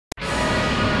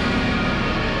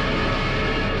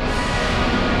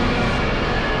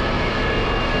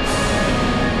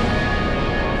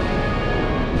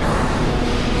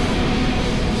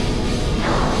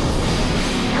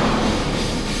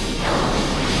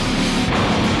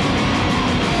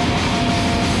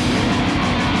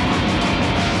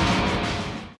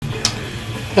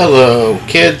Hello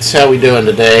kids, how we doing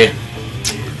today?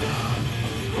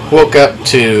 Woke up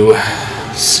to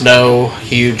snow,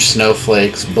 huge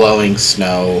snowflakes, blowing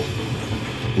snow,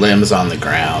 limbs on the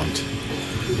ground.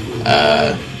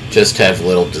 Just have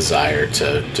little desire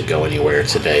to go anywhere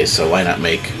today, so why not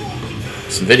make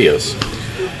some videos?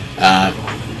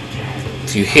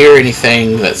 If you hear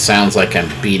anything that sounds like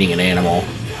I'm beating an animal,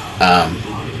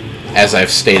 as I've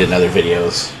stated in other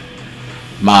videos,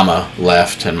 Mama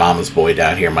left, and Mama's boy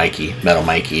down here, Mikey, Metal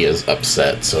Mikey, is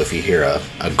upset. So if you hear a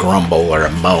grumble or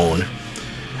a moan,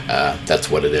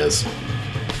 that's what it is.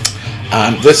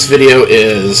 This video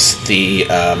is the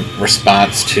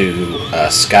response to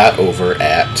Scott over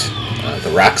at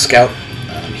the Rock Scout.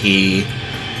 He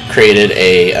created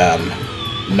a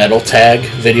metal tag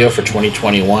video for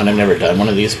 2021. I've never done one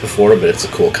of these before, but it's a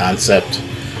cool concept.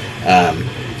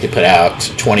 He put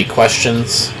out 20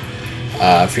 questions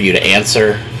for you to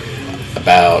answer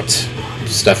about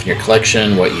stuff in your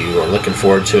collection, what you are looking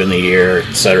forward to in the year,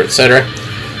 etc., etc.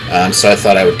 So I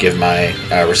thought I would give my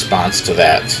response to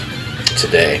that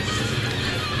today.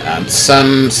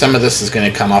 Some of this is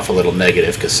going to come off a little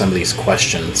negative because some of these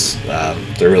questions,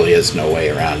 there really is no way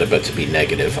around it but to be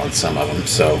negative on some of them.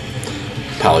 So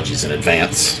apologies in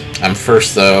advance.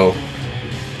 First, though,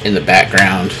 in the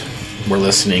background, we're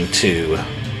listening to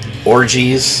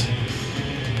Orgies.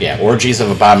 Yeah, Orgies of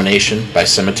Abomination by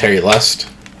Cemetery Lust.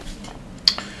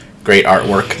 Great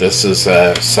artwork. This is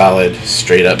solid,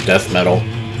 straight-up death metal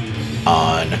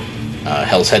on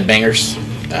Hell's Headbangers.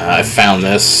 I found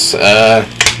this.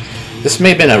 This may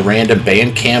have been a random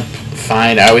Bandcamp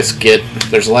find. I always get...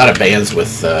 There's a lot of bands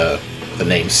with the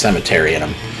name Cemetery in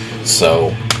them.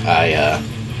 So I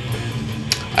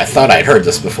thought I'd heard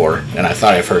this before, and I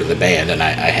thought I've heard of the band, and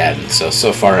I hadn't.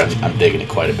 So far, I'm digging it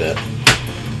quite a bit.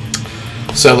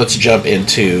 So let's jump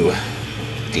into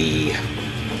the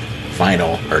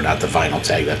vinyl, or not the vinyl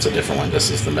tag, that's a different one.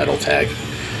 This is the metal tag.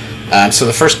 So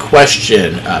the first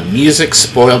question, music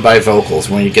spoiled by vocals.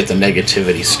 When you get the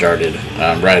negativity started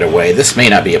right away. This may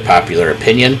not be a popular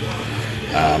opinion.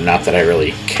 Not that I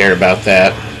really care about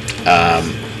that.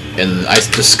 And I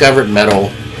discovered metal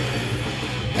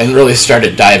and really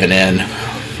started diving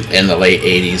in the late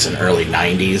 80s and early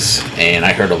 90s. And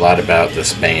I heard a lot about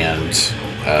this band,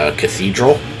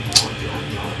 Cathedral.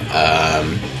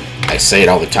 I say it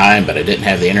all the time, but I didn't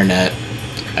have the internet.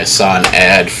 I saw an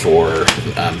ad for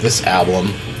this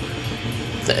album,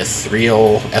 the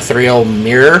Ethereal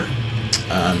Mirror,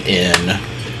 in, I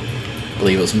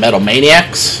believe it was Metal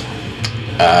Maniacs.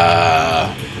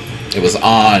 It was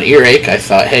on Earache. I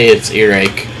thought, hey, it's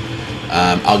Earache.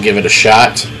 I'll give it a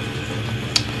shot.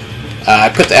 I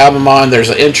put the album on. There's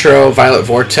an intro, Violet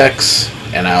Vortex,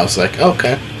 and I was like,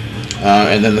 okay.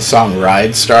 And then the song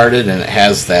Ride started, and it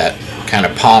has that kind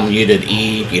of palm muted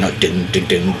E, you know, ding, ding,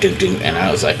 ding, ding, ding, and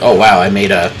I was like, oh wow, I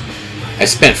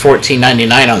spent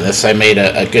 $14.99 on this. I made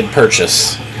a good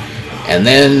purchase. And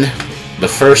then the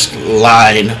first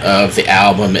line of the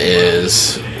album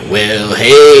is, well,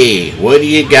 hey, what do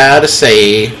you gotta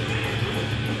say?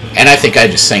 And I think I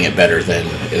just sang it better than,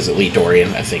 is it Lee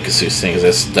Dorian, I think is who sings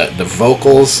this. The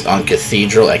vocals on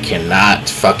Cathedral I cannot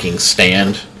fucking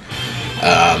stand.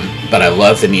 But I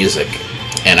love the music,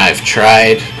 and I've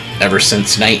tried ever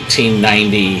since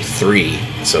 1993,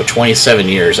 so 27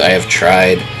 years, I have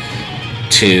tried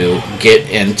to get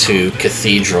into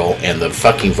Cathedral, and the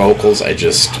fucking vocals, I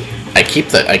keep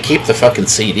the fucking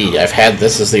CD. I've had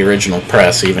this as the original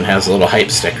press. It even has a little hype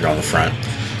sticker on the front.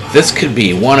 This could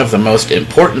be one of the most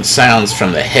important sounds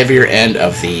from the heavier end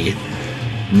of the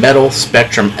metal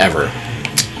spectrum ever.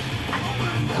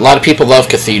 A lot of people love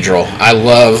Cathedral. I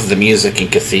love the music in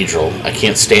Cathedral. I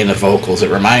can't stand the vocals.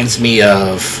 It reminds me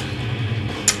of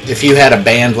if you had a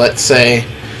band, let's say,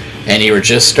 and you were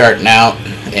just starting out,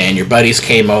 and your buddies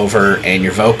came over, and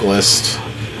your vocalist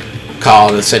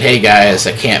called and said, hey guys,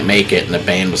 I can't make it, and the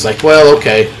band was like, well,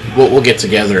 okay, we'll get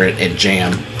together and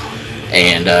jam,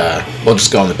 and we'll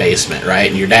just go in the basement,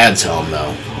 right? And your dad's home,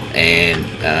 though. And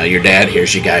your dad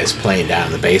hears you guys playing down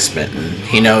in the basement, and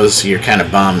he knows you're kind of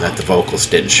bummed that the vocals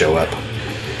didn't show up.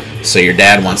 So your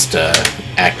dad wants to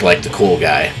act like the cool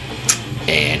guy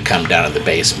and come down to the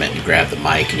basement and grab the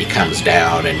mic, and he comes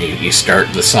down and you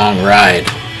start the song Ride,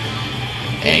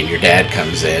 and your dad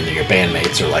comes in, and your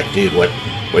bandmates are like, dude,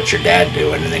 what's your dad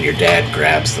doing? And then your dad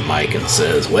grabs the mic and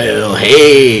says, well,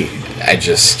 hey,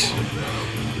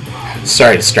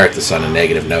 sorry to start this on a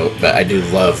negative note, but I do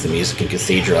love the music in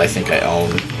Cathedral. I think I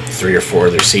own 3 or 4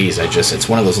 of their CDs. It's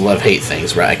one of those love-hate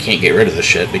things where I can't get rid of the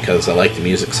shit because I like the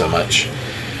music so much.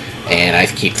 And I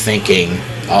keep thinking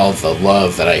all the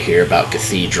love that I hear about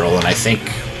Cathedral, and I think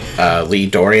Lee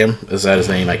Dorian, is that his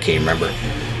name? I can't remember.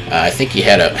 I think he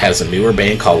has a newer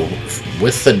band called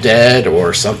With the Dead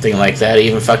or something like that. I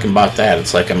even fucking bought that.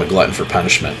 It's like I'm a glutton for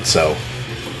punishment. So,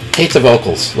 hate the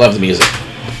vocals, love the music.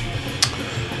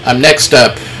 Next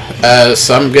up,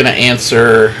 so I'm going to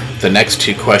answer the next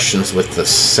two questions with the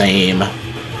same,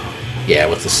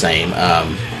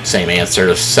 same answer.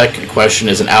 The second question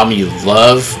is an album you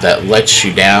love that lets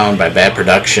you down by bad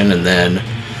production, and then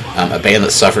a band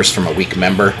that suffers from a weak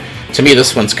member. To me,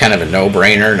 this one's kind of a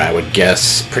no-brainer, and I would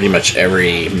guess pretty much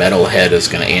every metalhead is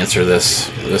going to answer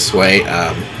this way.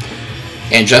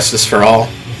 And Justice for All,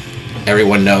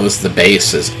 everyone knows the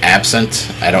bass is absent.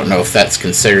 I don't know if that's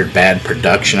considered bad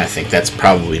production. I think that's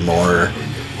probably more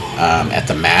at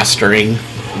the mastering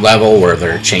level where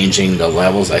they're changing the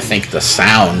levels. I think the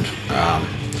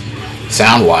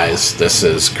sound-wise, this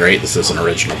is great. This is an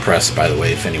original press, by the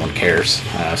way, if anyone cares.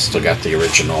 I've still got the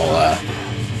original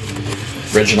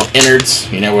innards.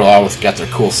 You know, we're all got their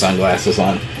cool sunglasses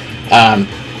on.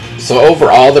 So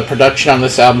overall, the production on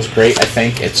this album is great. I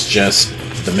think it's just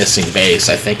the missing bass.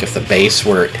 I think if the bass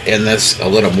were in this a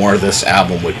little more, this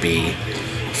album would be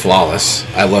flawless.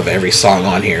 I love every song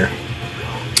on here.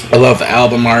 I love the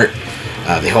album art,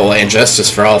 the whole And Justice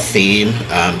for All theme,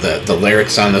 the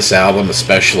lyrics on this album,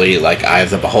 especially like Eye of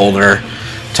the Beholder,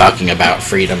 talking about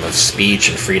freedom of speech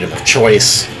and freedom of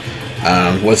choice.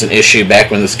 Was an issue back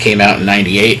when this came out in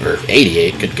 98 or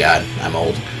 88. Good God, I'm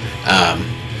old.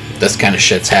 This kind of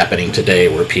shit's happening today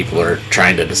where people are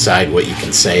trying to decide what you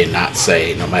can say and not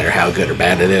say, no matter how good or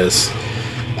bad it is.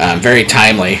 Very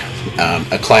timely.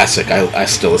 A classic. I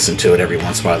still listen to it every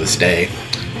once in a while this day.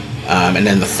 And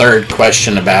then the third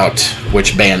question about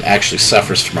which band actually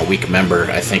suffers from a weak member,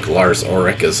 I think Lars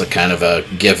Ulrich is a kind of a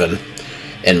given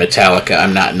in Metallica.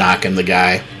 I'm not knocking the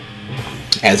guy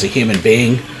as a human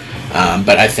being.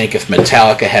 But I think if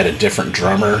Metallica had a different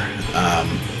drummer,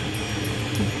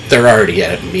 they're already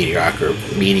at a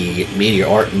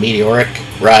meteoric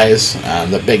rise.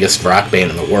 The biggest rock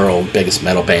band in the world, biggest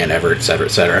metal band ever, etc.,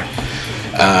 etc.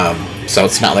 So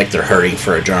it's not like they're hurting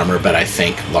for a drummer, but I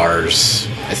think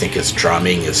his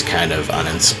drumming is kind of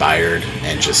uninspired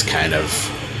and just kind of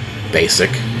basic.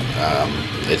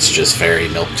 It's just very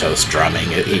milquetoast drumming.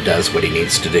 He does what he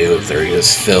needs to do.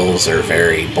 His fills are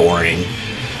very boring.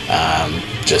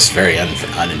 Just very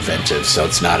uninventive, so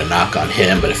it's not a knock on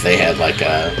him, but if they had like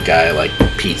a guy like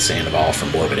Pete Sandoval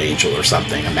from Morbid Angel or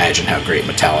something, imagine how great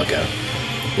Metallica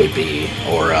would be.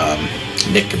 Or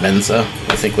Nick Menza,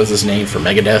 I think was his name, for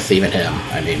Megadeth, even him.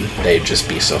 I mean, they'd just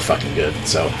be so fucking good.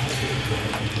 So,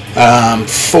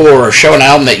 for show an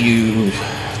album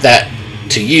that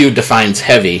to you defines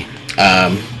heavy,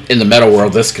 in the metal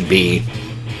world, this could be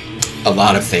a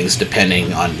lot of things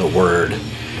depending on the word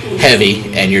heavy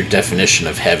and your definition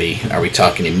of heavy. Are we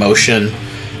talking emotion?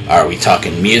 Are we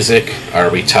talking music? Are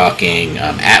we talking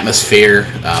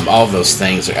atmosphere? All of those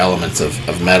things are elements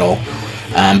of metal.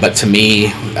 But to me,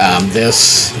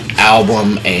 this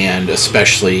album, and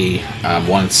especially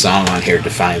one song on here,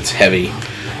 defines heavy.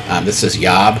 This is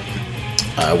Yob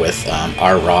with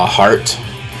Our Raw Heart.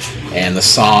 And the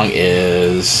song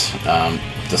is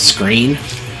The Screen.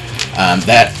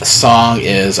 That song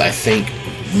is, I think,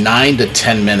 9 to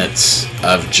 10 minutes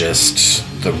of just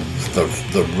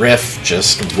the riff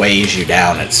just weighs you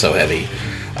down. It's so heavy.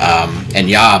 And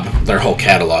Yob, their whole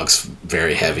catalog's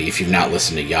very heavy. If you've not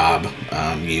listened to Yob,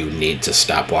 you need to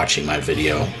stop watching my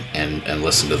video and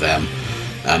listen to them.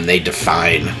 They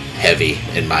define heavy,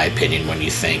 in my opinion, when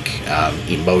you think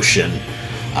emotion,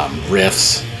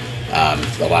 riffs.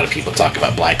 A lot of people talk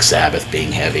about Black Sabbath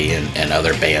being heavy and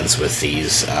other bands with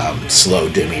these slow,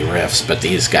 doomy riffs, but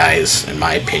these guys, in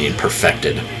my opinion,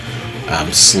 perfected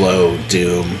slow,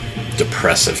 doom,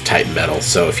 depressive type metal.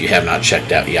 So if you have not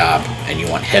checked out Yob and you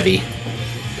want heavy,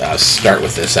 start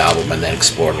with this album and then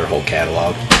explore their whole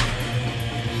catalog.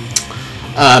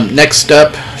 Next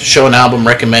up, show an album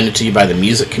recommended to you by the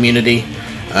music community.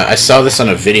 I saw this on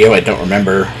a video, I don't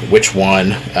remember which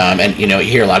one, and you know, you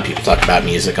hear a lot of people talk about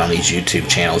music on these YouTube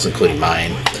channels, including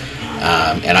mine,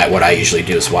 and what I usually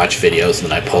do is watch videos, and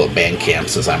then I pull up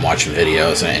Bandcamps as I'm watching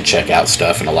videos and check out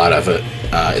stuff, and a lot of it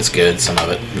is good, some of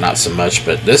it not so much,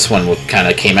 but this one kind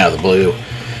of came out of the blue,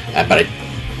 but I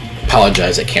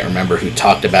apologize, I can't remember who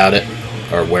talked about it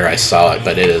or where I saw it,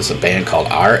 but it is a band called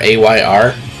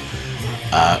RAYR,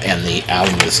 and the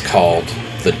album is called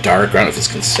The Dark. I don't know if it's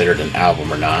considered an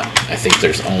album or not. I think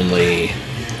there's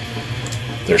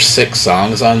 6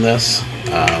 songs on this.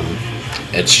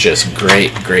 It's just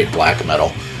great black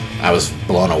metal. I was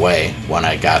blown away when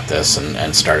I got this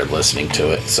and started listening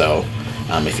to it. So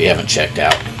if you haven't checked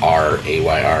out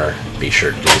RAYR, be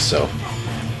sure to do so.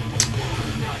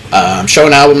 Show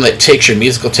an album that takes your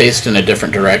musical taste in a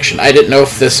different direction. I didn't know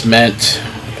if this meant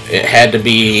it had to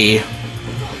be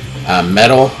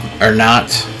metal or not,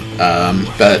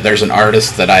 but there's an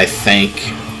artist that I think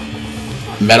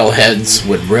metalheads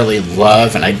would really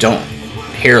love, and I don't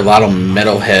hear a lot of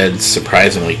metalheads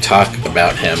surprisingly talk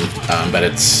about him, but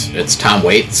it's Tom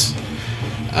Waits.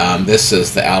 This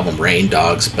is the album Rain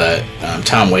Dogs, but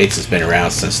Tom Waits has been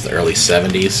around since the early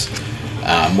 70s.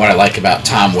 What I like about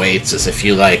Tom Waits is if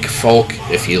you like folk,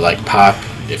 if you like pop,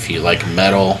 if you like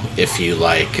metal, if you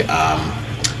like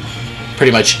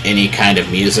pretty much any kind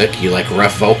of music, you like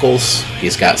rough vocals,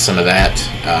 he's got some of that.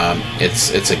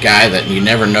 It's a guy that you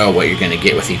never know what you're going to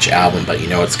get with each album, but you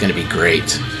know it's going to be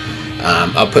great.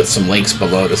 I'll put some links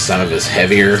below to some of his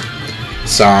heavier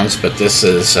songs, but this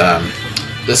is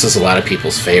a lot of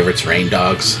people's favorites, Rain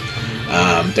Dogs.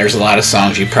 There's a lot of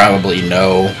songs you probably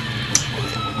know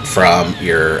from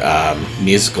your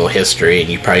musical history, and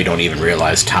you probably don't even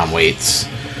realize Tom Waits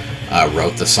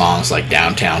wrote the songs, like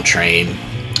Downtown Train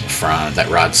from that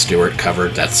Rod Stewart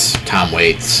covered. That's Tom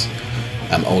Waits.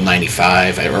 Old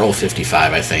 95 or Old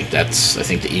 55, I think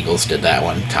the Eagles did that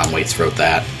one. Tom Waits wrote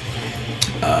that.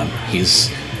 He's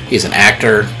an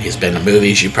actor. He's been in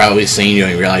movies you've probably seen. You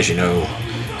don't even realize you know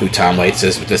who Tom Waits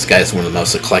is, but this guy's one of the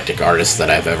most eclectic artists that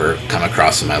I've ever come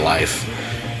across in my life,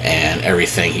 and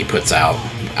everything he puts out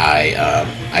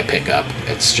I pick up.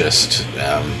 It's just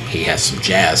he has some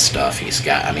jazz stuff. He's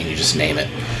got, I mean, you just name it.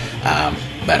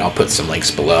 But I'll put some links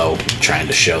below trying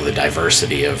to show the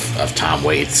diversity of Tom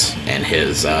Waits and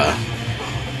his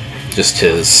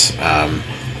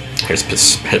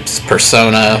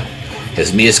persona,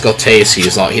 his musical taste.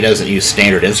 He doesn't use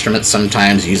standard instruments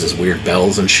sometimes. He uses weird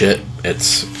bells and shit.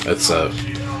 It's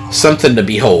something to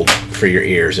behold for your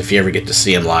ears. If you ever get to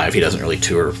see him live, he doesn't really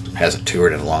tour, hasn't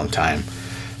toured in a long time.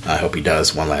 I hope he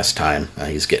does one last time.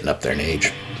 He's getting up there in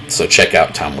age. So check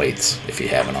out Tom Waits if you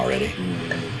haven't already.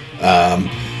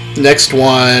 Next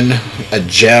one, a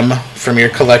gem from your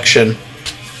collection.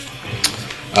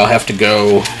 I'll have to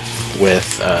go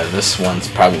with this one's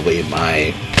probably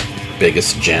my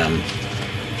biggest gem.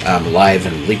 Live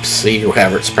in Leipzig, or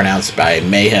however it's pronounced, by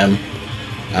Mayhem.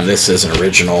 This is an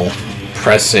original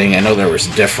pressing. I know there was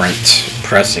different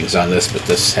pressings on this, but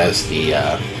this has the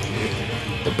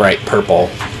bright purple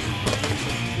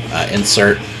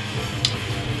insert.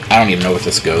 I don't even know what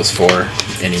this goes for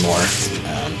anymore.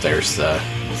 There's the,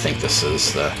 I think this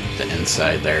is the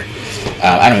inside there.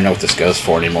 I don't even know what this goes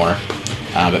for anymore.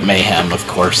 But Mayhem, of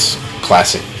course,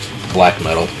 classic black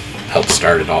metal, helped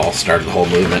start it all, started the whole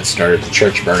movement, started the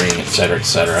church burning, etc.,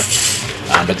 etc.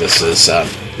 But this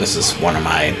is one of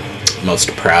my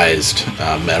most prized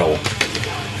metal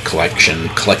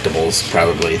collectibles,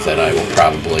 probably, that I will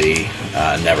probably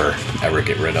never ever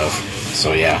get rid of.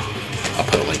 So yeah, I'll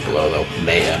put a link below though.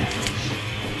 Mayhem.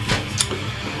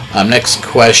 Next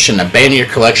question, a band in your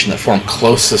collection that formed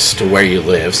closest to where you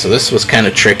live. So this was kind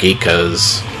of tricky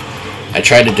because I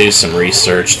tried to do some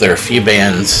research. There are a few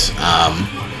bands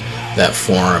that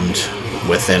formed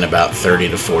within about 30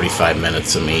 to 45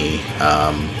 minutes of me.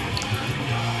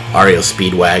 REO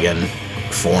Speedwagon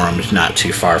formed not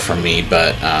too far from me,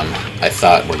 but I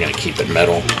thought we're going to keep it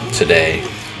metal today.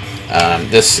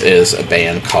 This is a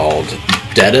band called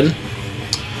Deaden,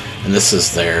 and this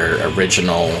is their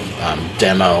original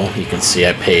demo. You can see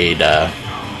I paid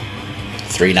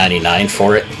 $3.99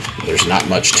 for it. There's not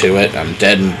much to it.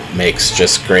 Deaden makes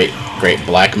just great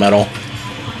black metal.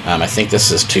 I think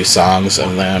this is 2 songs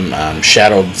of them.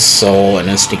 Shadowed Soul and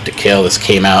Instinct to Kill. This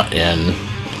came out in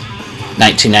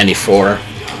 1994.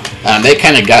 They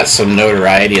kind of got some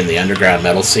notoriety in the underground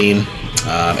metal scene,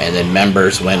 and then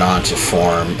members went on to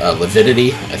form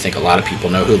Lividity. I think a lot of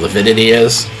people know who Lividity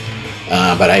is,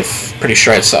 but I'm pretty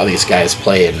sure I saw these guys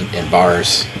play in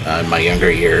bars in my younger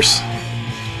years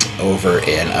over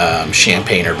in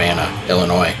Champaign-Urbana,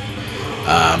 Illinois.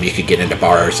 You could get into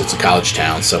bars. It's a college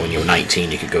town, so when you were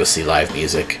 19 you could go see live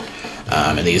music,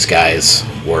 and these guys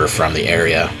were from the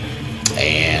area,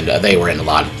 and they were in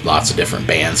lots of different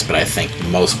bands, but I think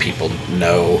most people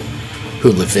know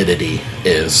who Lividity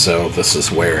is. So this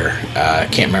is where I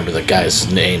can't remember the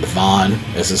guy's name. Vaughn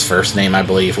is his first name, I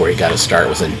believe. Where he got his start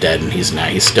was in Dead, and he's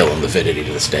still in Lividity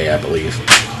to this day, I believe.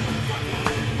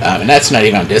 And that's not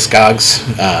even on Discogs.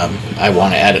 I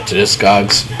want to add it to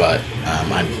Discogs, but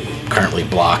I'm currently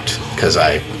blocked because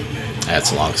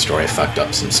that's a long story. I fucked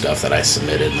up some stuff that I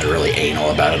submitted, and they're really anal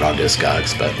about it on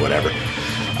Discogs, but whatever.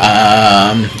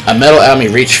 A metal album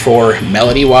you reach for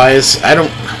melody-wise.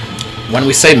 When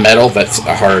we say metal, that's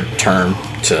a hard term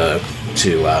to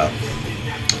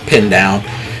pin down.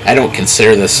 I don't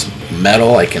consider this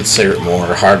metal. I consider it more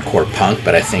hardcore punk,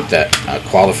 but I think that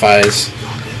qualifies.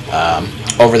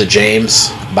 Over the James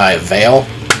by Veil.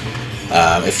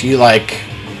 If you like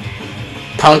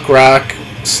punk rock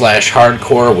 /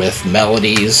 hardcore with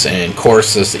melodies and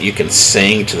choruses that you can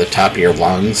sing to the top of your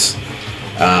lungs,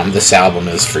 this album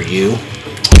is for you.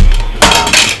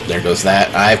 There goes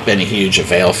that. I've been a huge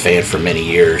Avail fan for many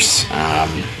years.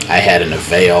 I had an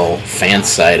Avail fan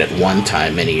site at one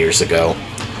time many years ago,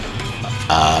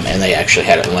 and they actually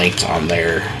had it linked on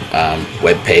their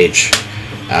webpage.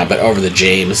 But Over the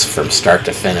James, from start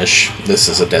to finish, this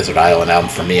is a Desert Island album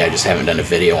for me. I just haven't done a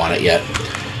video on it yet.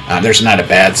 There's not a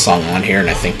bad song on here, and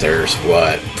I think there's,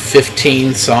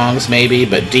 15 songs maybe,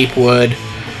 but Deepwood,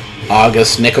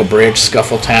 August, Nickel Bridge,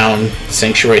 Scuffletown,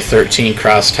 Sanctuary 13,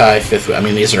 Cross Tie, Fifth. I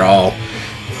mean, these are all,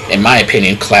 in my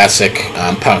opinion, classic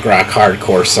punk rock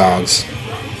hardcore songs.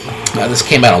 This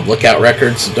came out on Lookout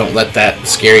Records, so don't let that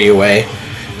scare you away.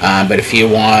 But if you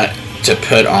want to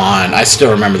put on, I still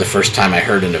remember the first time I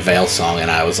heard an Avail song, and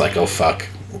I was like, oh fuck,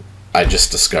 I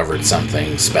just discovered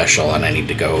something special, and I need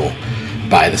to go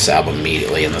buy this album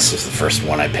immediately, and this was the first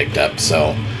one I picked up.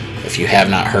 So if you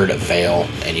have not heard Avail,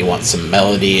 and you want some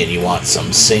melody, and you want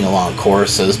some sing-along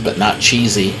choruses, but not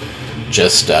cheesy,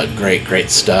 just great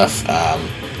stuff,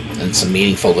 and some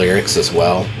meaningful lyrics as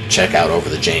well, check out Over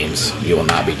the James. You will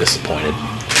not be disappointed.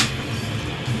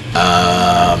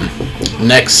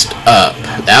 Next up,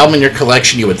 the album in your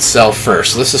collection you would sell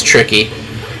first. This is tricky.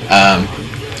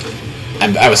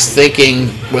 I was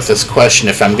thinking with this question,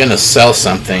 if I'm going to sell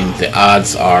something, the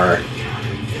odds are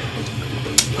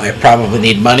I probably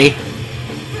need money.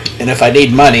 And if I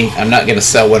need money, I'm not going to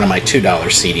sell one of my $2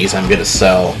 CDs. I'm going to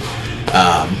sell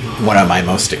one of my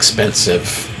most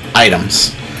expensive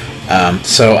items.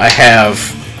 So I have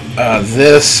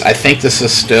this. I think this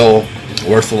is still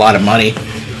worth a lot of money.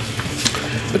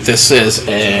 But this is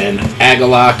an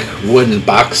Agalloch wooden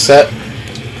box set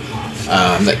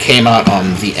that came out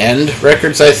on The End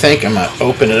Records, I think. I'm going to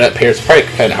open it up here. It's probably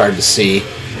kind of hard to see.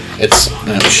 It's,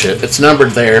 oh shit, it's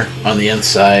numbered there on the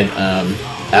inside,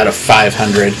 out of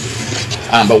 500.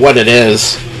 But what it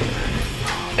is,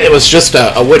 it was just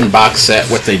a wooden box set.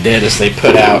 What they did is they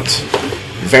put out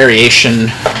variation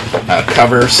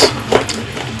covers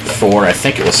for, I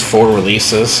think it was 4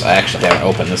 releases. I actually haven't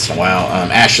opened this in a while.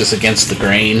 Ashes Against the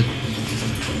Grain,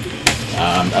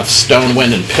 of Stone,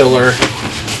 Wind, and Pillar,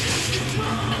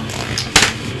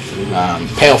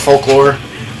 Pale Folklore,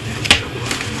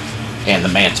 and The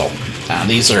Mantle.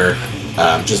 These are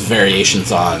just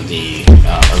variations on the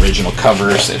original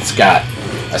covers. It's got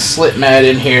a slit mat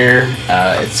in here.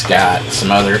 It's got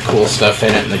some other cool stuff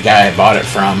in it. And the guy I bought it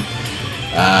from,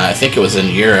 I think it was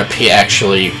in Europe, he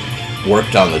actually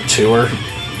worked on the tour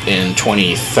in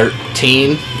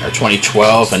 2013 or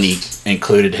 2012, and he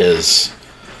included his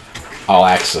All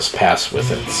Access Pass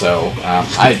with it. So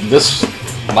this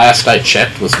last I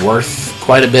checked was worth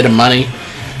quite a bit of money.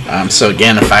 So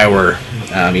again, if I were,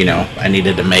 I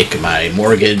needed to make my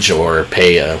mortgage or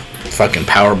pay a fucking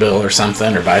power bill or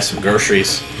something, or buy some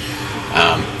groceries,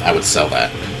 I would sell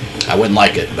that. I wouldn't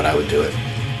like it, but I would do it.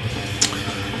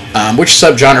 Which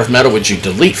subgenre of metal would you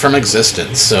delete from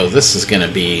existence? So this is going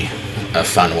to be a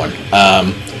fun one.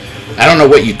 I don't know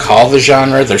what you call the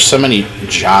genre. There's so many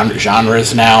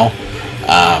genres now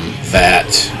that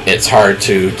it's hard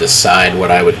to decide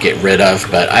what I would get rid of.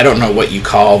 But I don't know what you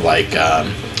call, like,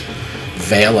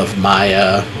 Veil of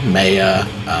Maya,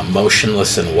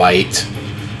 Motionless in White.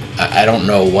 I don't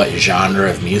know what genre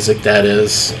of music that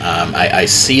is. I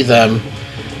see them,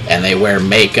 and they wear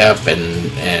makeup,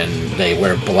 and they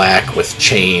wear black with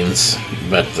chains,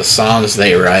 but the songs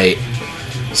they write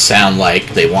sound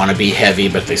like they want to be heavy,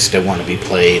 but they still want to be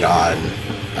played on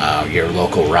your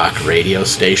local rock radio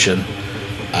station.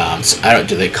 So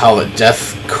do they call it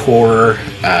deathcore?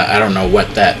 I don't know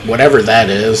whatever that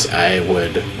is. I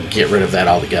would get rid of that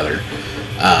altogether.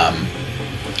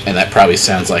 And that probably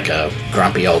sounds like a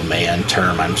grumpy old man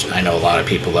term. I know a lot of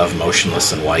people love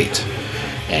Motionless in White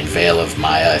and Veil of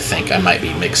Maya. I think I might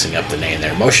be mixing up the name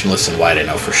there. Motionless in White, I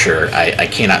know for sure. I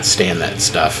cannot stand that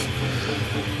stuff,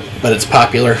 but it's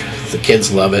popular. The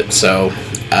kids love it. So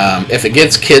if it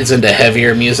gets kids into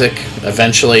heavier music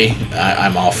eventually,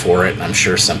 I'm all for it. I'm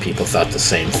sure some people thought the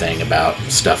same thing about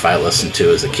stuff I listened to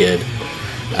as a kid.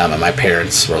 And my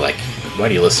parents were like, why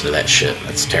do you listen to that shit?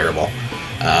 That's terrible.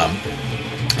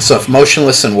 So if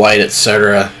Motionless in White,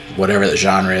 etc., whatever the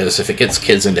genre is, if it gets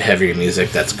kids into heavier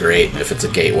music, that's great if it's a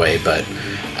gateway, but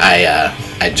I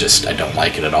don't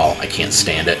like it at all. I can't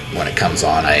stand it when it comes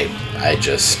on.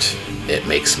 It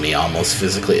makes me almost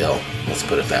physically ill. Let's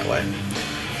put it that way.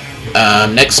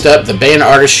 Next up, the band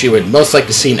artist you would most like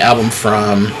to see an album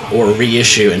from or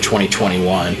reissue in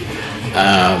 2021.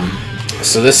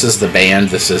 So this is the band.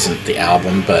 This isn't the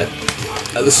album, but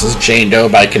this is Jane Doe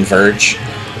by Converge.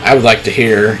 I would like to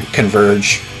hear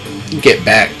Converge get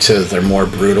back to their more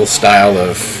brutal style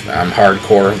of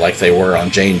hardcore like they were on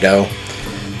Jane Doe.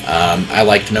 I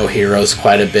liked No Heroes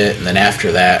quite a bit, and then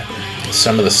after that,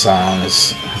 some of the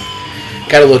songs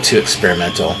got a little too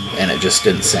experimental, and it just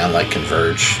didn't sound like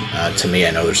Converge. To me,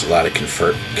 I know there's a lot of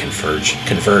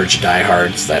Converge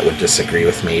diehards that would disagree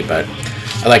with me, but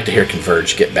I like to hear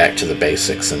Converge get back to the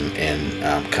basics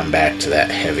and come back to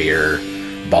that heavier,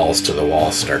 balls to the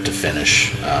wall, start to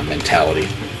finish mentality.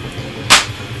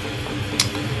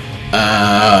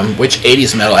 Which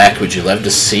 80s metal act would you love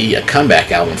to see a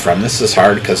comeback album from? This is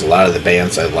hard because a lot of the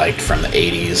bands I liked from the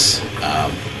 80s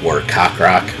were cock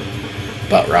rock,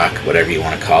 butt rock, whatever you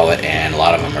want to call it, and a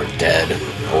lot of them are dead,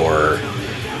 or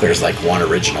there's like one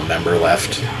original member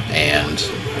left, and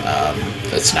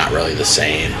it's not really the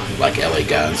same, like LA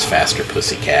Guns, Faster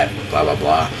Pussycat, blah blah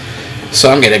blah. So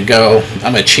I'm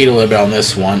gonna cheat a little bit on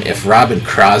this one. If Robin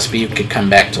Crosby could come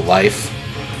back to life,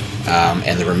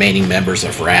 and the remaining members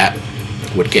of Rat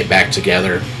would get back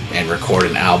together and record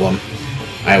an album,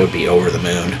 I would be over the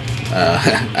moon.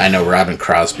 I know Robin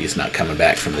Crosby's not coming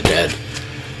back from the dead,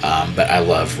 but I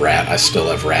love Rat. I still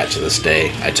love Rat to this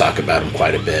day. I talk about him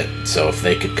quite a bit. So if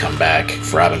they could come back,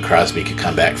 if Robin Crosby could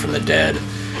come back from the dead,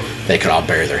 they could all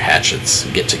bury their hatchets,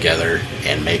 get together,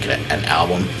 and make an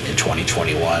album in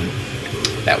 2021.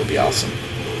 That would be awesome.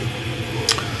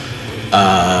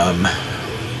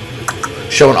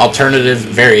 Show an alternative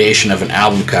variation of an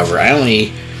album cover.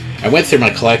 I went through my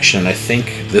collection, and I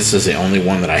think this is the only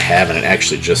one that I have, and it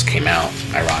actually just came out,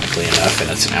 ironically enough, and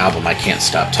it's an album I can't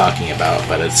stop talking about,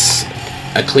 but it's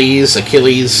Achilles,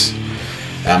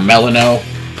 Melano.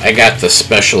 I got the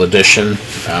special edition.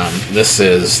 This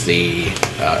is the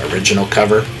original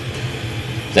cover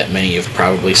that many have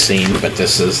probably seen, but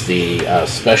this is the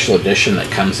special edition that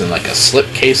comes in like a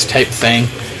slipcase type thing,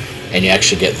 and you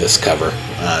actually get this cover.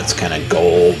 It's kind of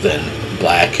gold and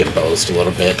black embossed a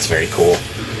little bit. It's very cool.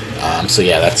 So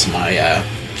yeah, that's my...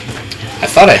 I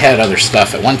thought I had other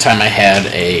stuff. At one time I had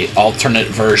a alternate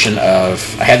version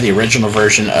of... I had the original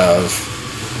version of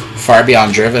Far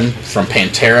Beyond Driven from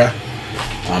Pantera.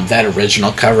 That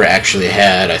original cover actually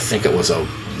had, I think it was a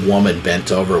woman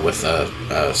bent over with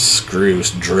a screw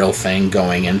drill thing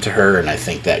going into her, and I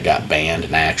think that got banned,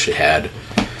 and I actually had...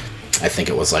 I think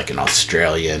it was like an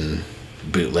Australian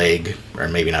bootleg, or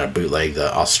maybe not a bootleg,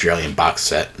 the Australian box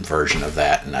set version of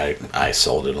that, and I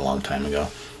sold it a long time ago.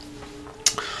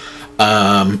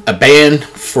 A band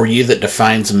for you that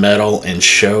defines metal and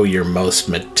show your most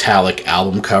metallic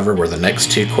album cover were the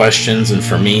next two questions, and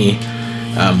for me,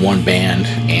 one band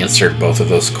answered both of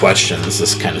those questions.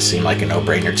 This kind of seemed like a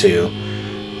no-brainer too.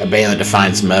 A band that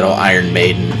defines metal, Iron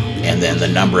Maiden, and then the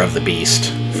Number of the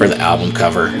Beast for the album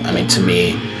cover. I mean, to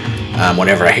me,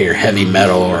 whenever I hear heavy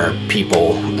metal or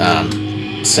people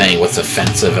saying what's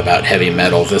offensive about heavy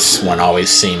metal, this one always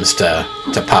seems to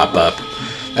pop up.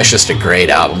 That's just a great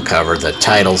album cover. The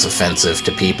title's offensive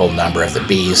to people. Number of the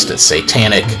Beast, it's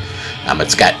satanic.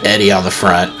 It's got Eddie on the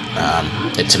front.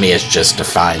 To me, it just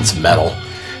defines metal.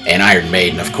 And Iron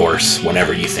Maiden, of course,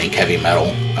 whenever you think heavy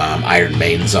metal, Iron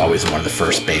Maiden's always one of the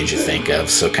first bands you think of,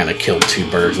 so kind of killed two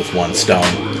birds with one stone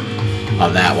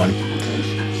on that one.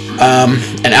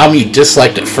 An album you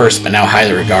disliked at first but now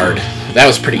highly regard. That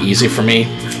was pretty easy for me.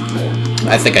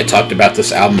 I think I talked about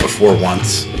this album before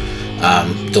once.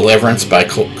 Deliverance by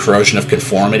Corrosion of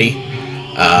Conformity.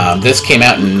 This came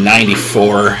out in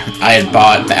 '94. I had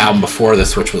bought the album before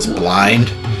this, which was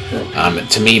Blind.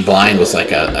 To me, Blind was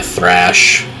like a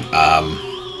thrash, kind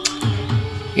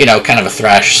of a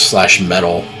thrash /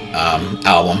 metal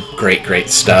album. Great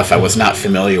stuff. I was not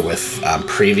familiar with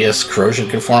previous Corrosion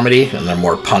Conformity and their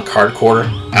more punk hardcore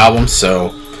albums,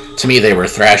 so to me they were a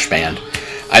thrash band.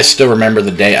 I still remember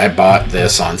the day I bought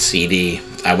this on CD.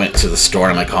 I went to the store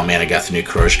and I'm like, oh man, I got the new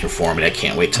Corrosion Conformity. I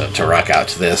can't wait to rock out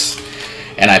to this.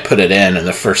 And I put it in, and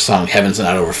the first song, Heaven's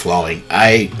Not Overflowing,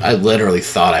 I literally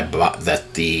thought I bought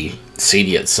that the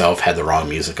CD itself had the wrong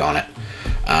music on it.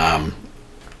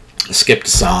 Skipped a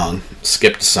song,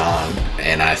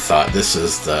 and I thought, this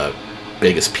is the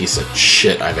biggest piece of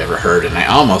shit I've ever heard, and I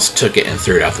almost took it and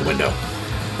threw it out the window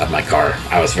of my car.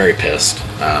 I was very pissed.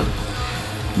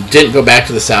 Didn't go back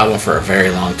to this album for a very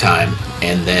long time,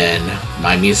 and then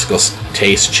my musical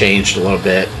taste changed a little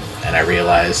bit, and I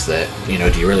realized that, do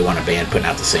you really want a band putting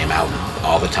out the same album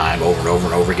all the time, over and over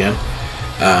and over again?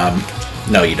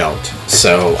 No, you don't.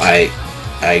 So I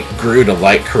grew to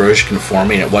like Corrosion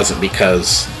Conformity, and it wasn't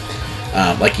because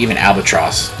Like even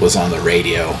Albatross was on the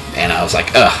radio, and I was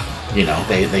like, ugh, you know,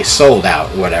 they sold out,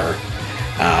 whatever.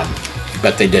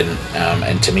 But they didn't.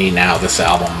 And to me now, this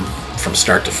album, from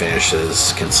start to finish,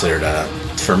 is considered,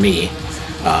 for me,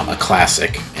 a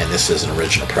classic. And this is an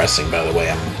original pressing, by the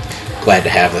way. I'm glad to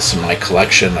have this in my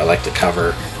collection. I like the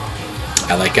cover.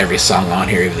 I like every song on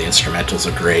here. Even the instrumentals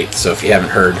are great. So if you haven't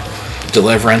heard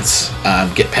Deliverance,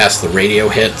 get past the radio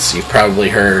hits. You've probably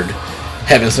heard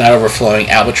Heaven's Not Overflowing,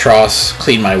 Albatross,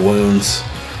 Clean My Wounds,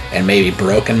 and maybe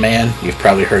Broken Man. You've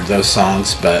probably heard those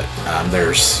songs, but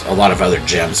there's a lot of other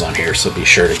gems on here, so be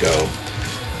sure to go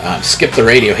skip the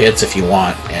radio hits if you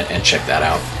want and check that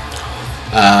out.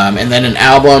 And then an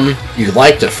album you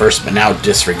liked at first but now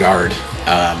disregard.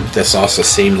 This also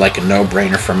seemed like a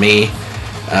no-brainer for me.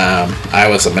 I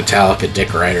was a Metallica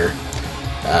dick rider,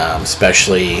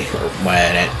 especially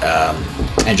when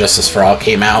And Justice for All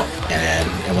came out,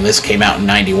 and when this came out in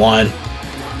 '91.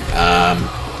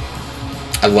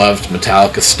 I loved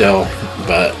Metallica still,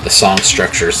 but the song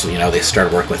structures, you know, they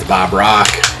started working with Bob Rock.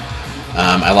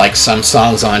 I like some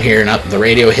songs on here, not the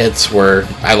radio hits were,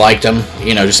 I liked them,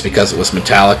 you know, just because it was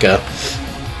Metallica.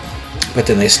 But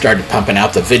then they started pumping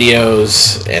out the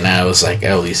videos, and I was like,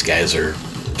 oh, these guys are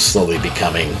slowly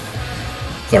becoming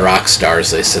the rock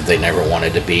stars they said they never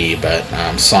wanted to be. But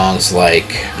songs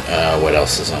like, what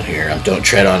else is on here? Don't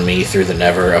Tread on Me, Through the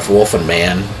Never, Of Wolf and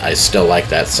Man, I still like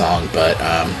that song. But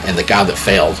and The God That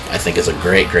Failed, I think, is a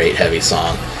great, great heavy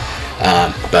song.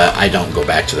 But I don't go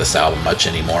back to this album much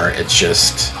anymore. It's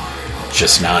just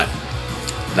not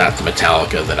the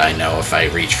Metallica that I know. If I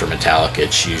reach for Metallica,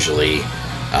 it's usually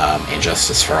And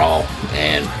Justice for All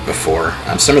and before.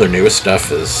 Some of their newest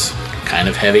stuff is kind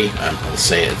of heavy. I'll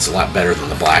say it's a lot better than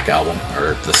the Black Album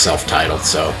or the self-titled,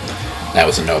 so that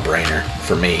was a no-brainer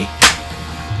for me.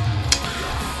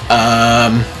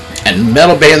 And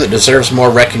metal band that deserves more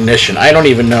recognition. I don't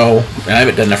even know, and I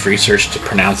haven't done enough research to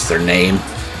pronounce their name.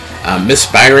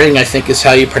 Misfiring, I think, is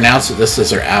how you pronounce it. This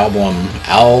is their album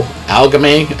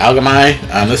Algamy.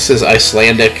 This is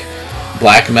Icelandic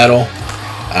black metal.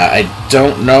 I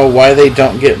don't know why they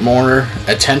don't get more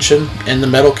attention in the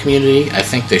metal community. I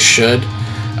think they should.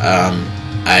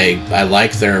 I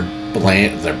like their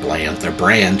brand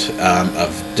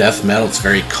of death metal. It's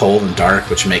very cold and dark,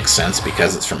 which makes sense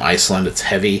because it's from Iceland. It's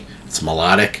heavy. It's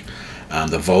melodic.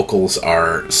 The vocals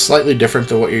are slightly different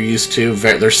than what you're used to.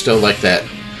 They're still like that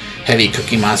heavy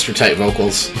Cookie Monster type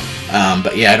vocals.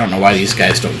 But yeah, I don't know why these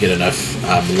guys don't get enough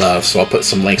love. So I'll put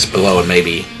some links below, and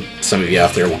maybe some of you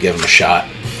out there will give them a shot.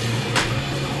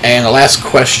 And the last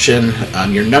question,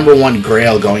 your number one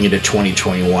grail going into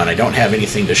 2021. I don't have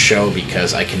anything to show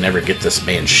because I can never get this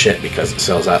band shit because it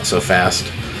sells out so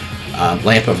fast.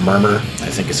 Lamp of Murmur, I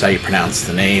think is how you pronounce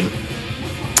the name.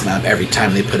 Every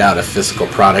time they put out a physical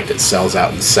product, it sells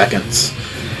out in seconds.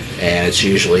 And it's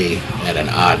usually at an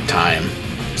odd time,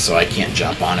 so I can't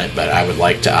jump on it. But I would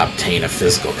like to obtain a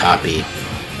physical copy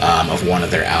of one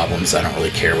of their albums. I don't really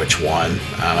care which one.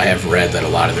 I have read that a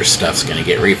lot of their stuff's going to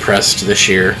get repressed this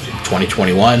year,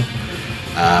 2021.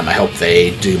 I hope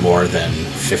they do more than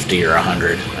 50 or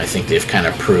 100. I think they've kind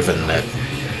of proven that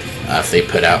if they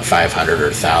put out 500 or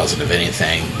 1,000 of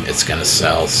anything, it's going to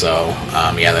sell. So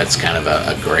yeah, that's kind of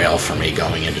a grail for me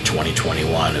going into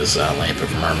 2021 is Lamp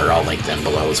of Murmur. I'll link them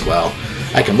below as well.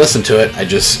 I can listen to it. I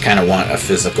just kind of want a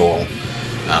physical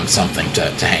something to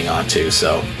hang on to.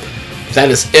 So that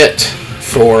is it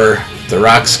for the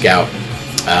Rock Scout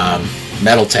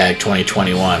Metal Tag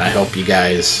 2021. I hope you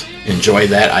guys enjoyed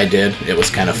that. I did. It was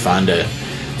kind of fun to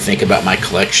think about my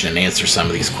collection and answer some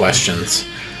of these questions.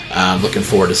 Looking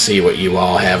forward to see what you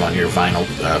all have on your vinyl.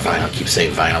 I keep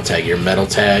saying vinyl tag. Your metal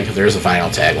tag. There's a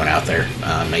vinyl tag one out there.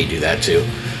 May do that too.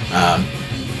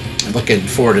 Looking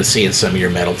forward to seeing some of your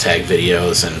metal tag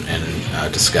videos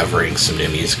and discovering some new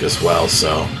music as well.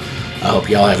 So I hope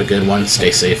y'all have a good one. Stay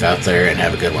safe out there and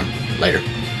have a good one. Later.